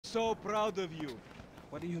so proud of you.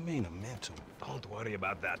 What do you mean, a mental? Don't worry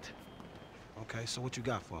about that. Okay, so what you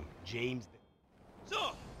got for me? James.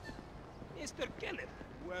 So, Mr. Kenneth,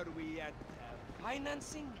 where we at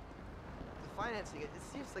financing? The financing, it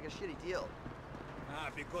seems like a shitty deal. Ah,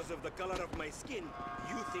 because of the color of my skin,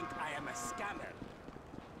 you think I am a scammer.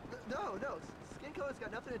 No, skin color's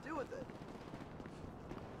got nothing to do with it.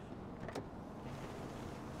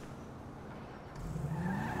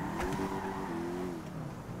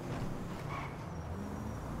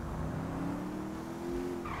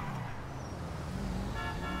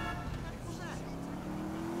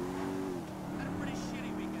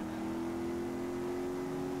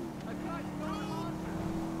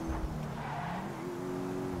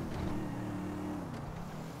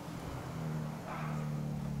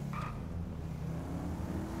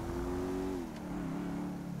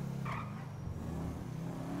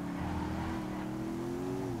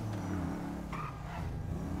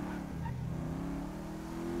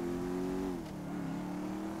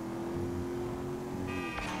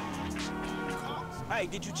 Hey,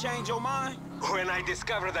 did you change your mind? When I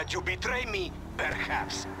discover that you betray me,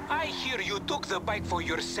 perhaps. I hear you took the bike for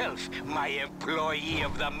yourself, my employee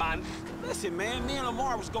of the month. Listen, man, me and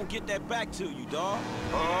Lamar was gonna get that back to you, dawg.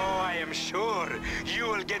 Oh, I am sure. You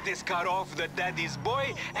will get this car off the daddy's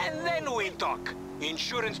boy, and then we talk.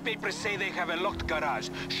 Insurance papers say they have a locked garage,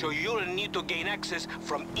 so you'll need to gain access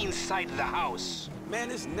from inside the house. Man,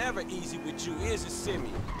 it's never easy with you, is it,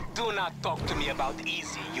 Simeon? Do not talk to me about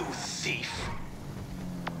easy, you thief.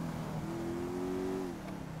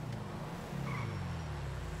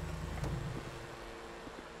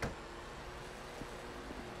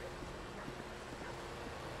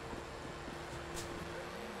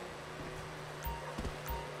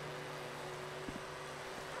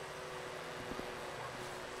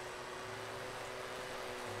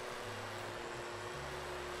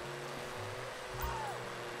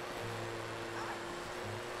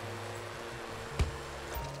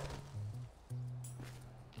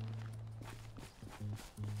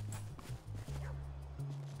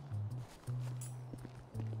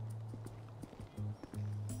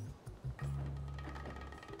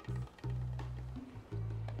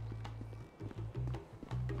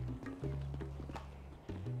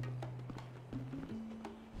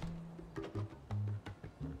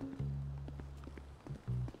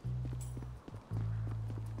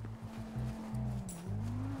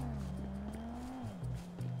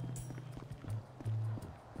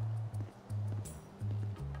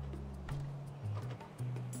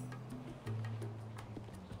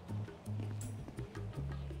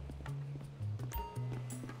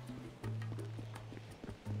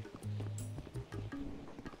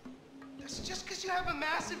 It's just because you have a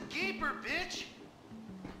massive gaper, bitch.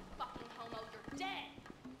 Fucking homo, you're dead.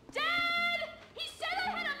 Dad! He said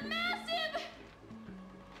I had a massive...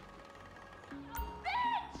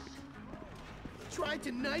 bitch! Tried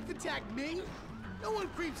to knife attack me? No one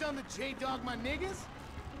creeps on the J-Dog, my niggas.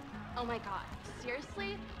 Oh my god,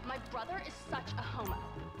 seriously? My brother is such a homo.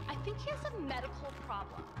 I think he has a medical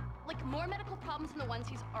problem. Like, more medical problems than the ones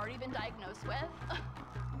he's already been diagnosed with.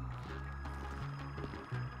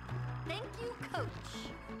 Thank you, Coach.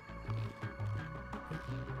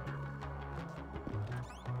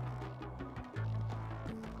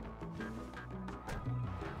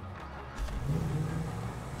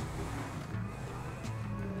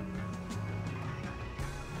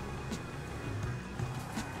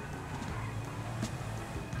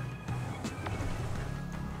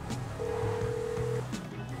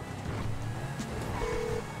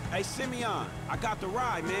 Hey, Simeon, I got the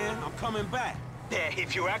ride, man. I'm coming back.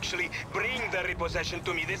 If you actually bring the repossession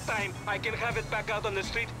to me this time, I can have it back out on the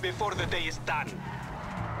street before the day is done.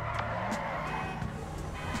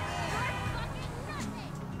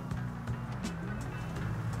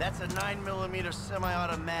 That's a 9mm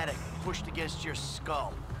semi-automatic pushed against your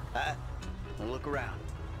skull. Now look around.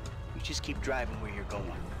 You just keep driving where you're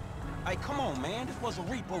going. Hey, come on, man. This was a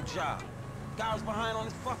repo job. Guy was behind on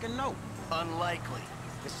his fucking note. Unlikely,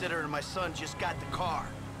 considering my son just got the car.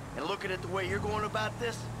 And looking at the way you're going about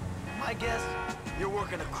this, my guess, you're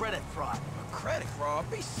working a credit fraud. A credit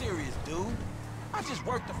fraud? Be serious, dude. I just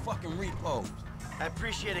worked the fucking repos. I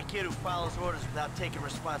appreciate a kid who follows orders without taking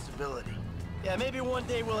responsibility. Yeah, maybe one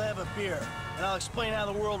day we'll have a beer, and I'll explain how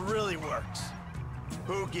the world really works.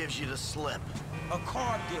 Who gives you the slip? A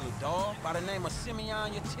car dealer, dawg, by the name of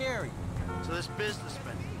Simeon Yeteri. So this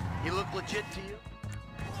businessman, he look legit to you?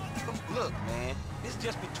 Look, man, it's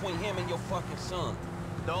just between him and your fucking son.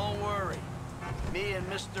 Don't worry. Me and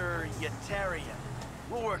Mr. Yetarian,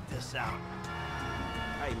 we'll work this out.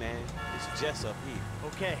 Hey, man, it's Jess up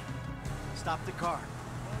here. Okay, stop the car.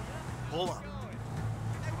 Pull up.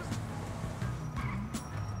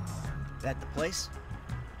 That the place?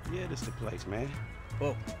 Yeah, this the place, man.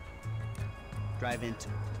 Whoa. Drive into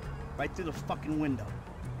it. Right through the fucking window.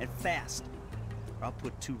 And fast. Or I'll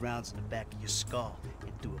put 2 rounds in the back of your skull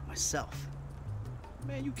and do it myself.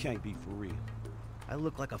 Man, you can't be for real. I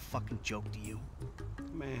look like a fucking joke to you.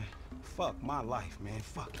 Man, fuck my life, man.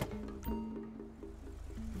 Fuck it.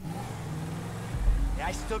 Yeah,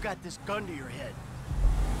 I still got this gun to your head.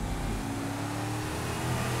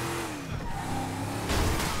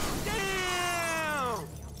 Damn!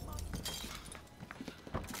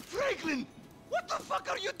 Franklin! What the fuck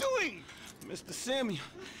are you doing? Mr. Simeon,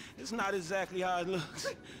 it's not exactly how it looks.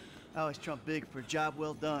 I always trump big for a job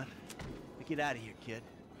well done. Now get out of here, kid.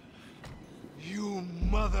 You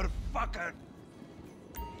motherfucker!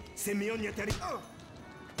 Simeon, you tell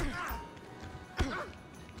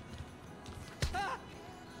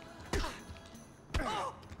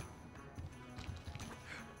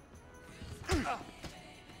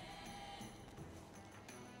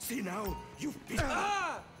See now, you've been...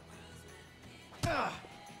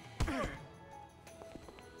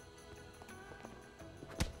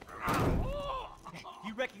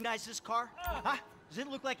 You recognize this car? Huh? Does it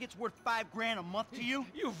look like it's worth $5 grand a month to you?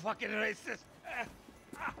 You fucking racist!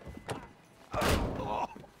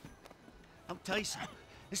 I'll tell you something.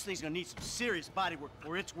 This thing's gonna need some serious body work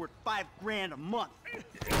or it's worth $5 grand a month.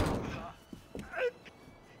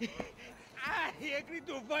 He agreed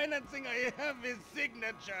to financing. I have his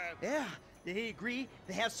signature. Yeah, did he agree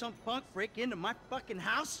to have some punk break into my fucking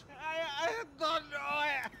house? I don't know.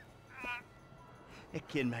 That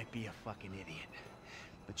kid might be a fucking idiot.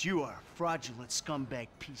 But you are a fraudulent scumbag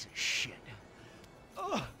piece of shit.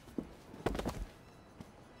 Ugh.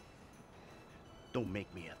 Don't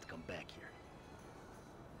make me have to come back here.